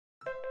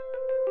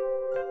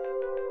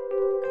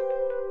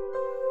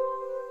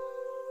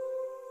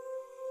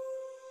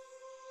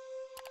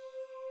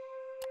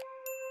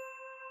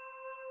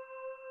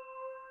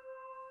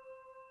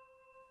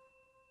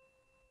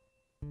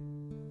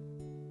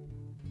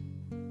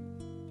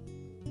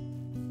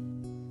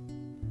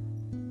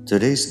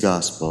Today's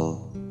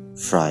Gospel,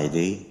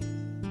 Friday,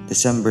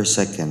 December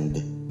 2nd,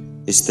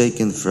 is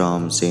taken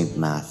from St.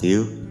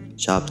 Matthew,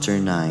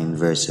 chapter 9,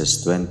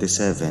 verses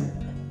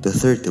 27 to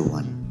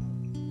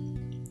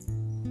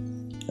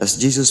 31. As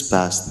Jesus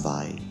passed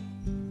by,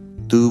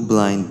 two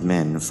blind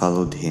men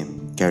followed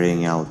him,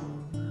 carrying out,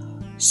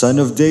 "Son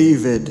of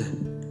David,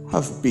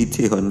 have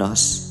pity on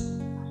us."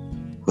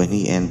 When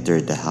he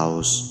entered the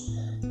house,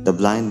 the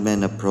blind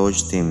men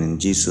approached him, and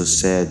Jesus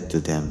said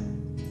to them,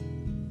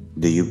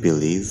 "Do you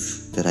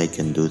believe that I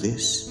can do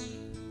this?"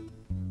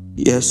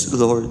 "Yes,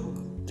 Lord,"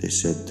 they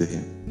said to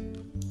him.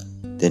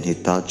 Then he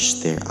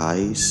touched their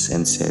eyes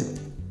and said,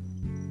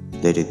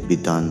 "Let it be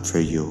done for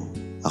you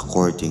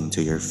according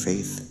to your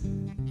faith."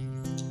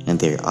 And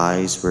their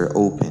eyes were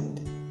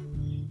opened.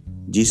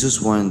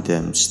 Jesus warned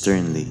them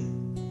sternly,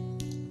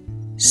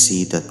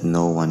 "See that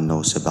no one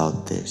knows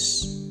about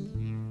this."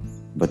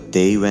 But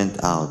they went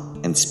out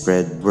and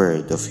spread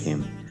word of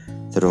him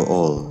through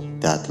all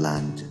that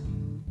land.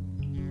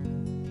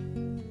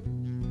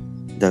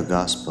 The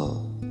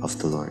Gospel of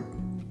the Lord.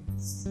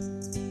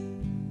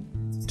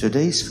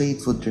 Today's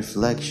faithful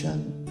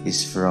reflection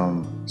is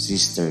from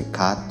Sister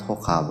Kat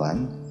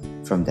Hokaban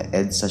from the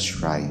EDSA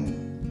Shrine.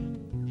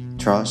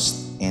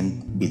 Trust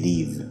and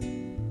believe.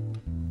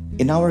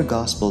 In our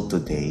Gospel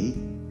today,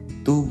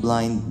 two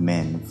blind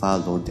men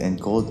followed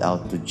and called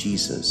out to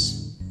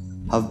Jesus,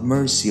 "Have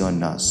mercy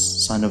on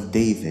us, Son of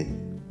David."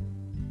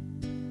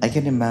 I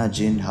can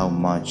imagine how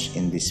much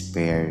in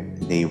despair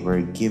they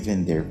were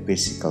given their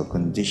physical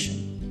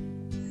condition.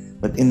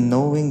 But in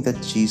knowing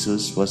that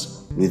Jesus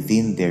was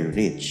within their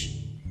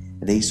reach,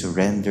 they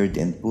surrendered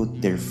and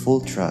put their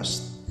full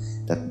trust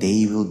that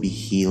they will be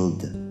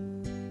healed.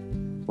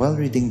 While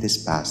reading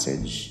this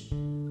passage,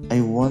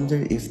 I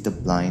wonder if the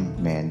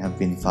blind men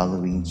have been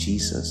following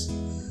Jesus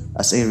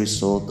as a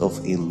result of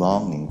a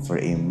longing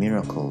for a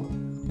miracle,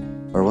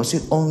 or was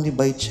it only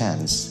by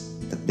chance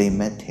that they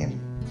met him?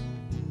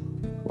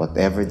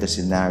 Whatever the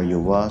scenario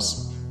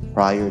was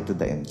prior to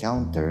the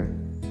encounter,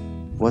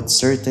 what's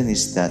certain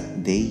is that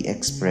they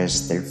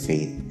expressed their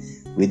faith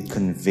with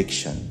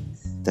conviction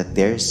that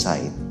their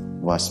sight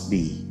was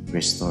be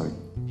restored.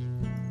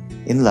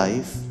 In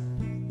life,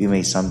 we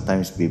may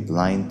sometimes be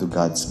blind to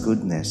God's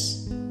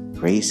goodness,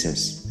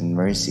 graces, and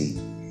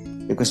mercy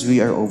because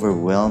we are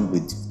overwhelmed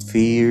with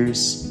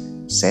fears,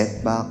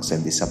 setbacks,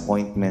 and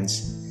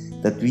disappointments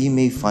that we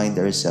may find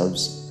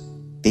ourselves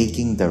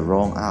taking the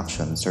wrong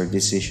actions or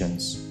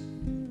decisions.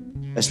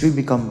 As we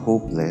become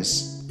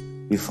hopeless,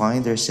 we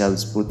find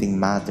ourselves putting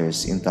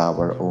matters into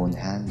our own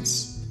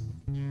hands.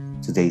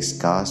 Today's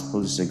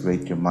Gospel is a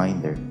great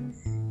reminder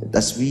that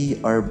as we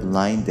are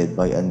blinded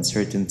by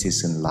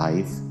uncertainties in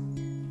life,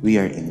 we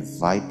are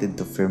invited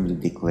to firmly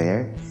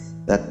declare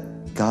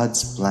that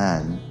God's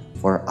plan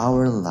for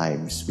our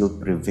lives will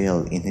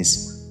prevail in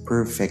His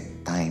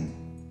perfect time.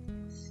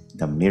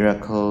 The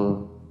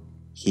miracle,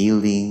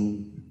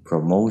 healing,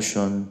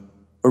 promotion,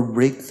 or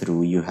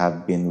breakthrough you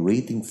have been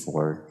waiting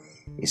for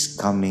is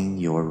coming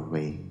your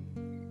way.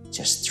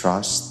 Just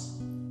trust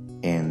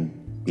and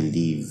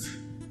believe.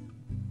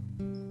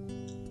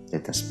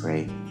 Let us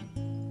pray.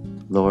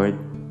 Lord,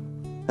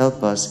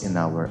 help us in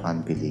our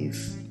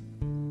unbelief.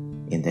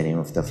 In the name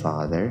of the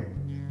Father,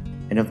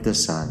 and of the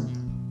Son,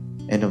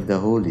 and of the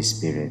Holy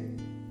Spirit.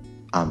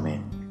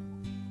 Amen.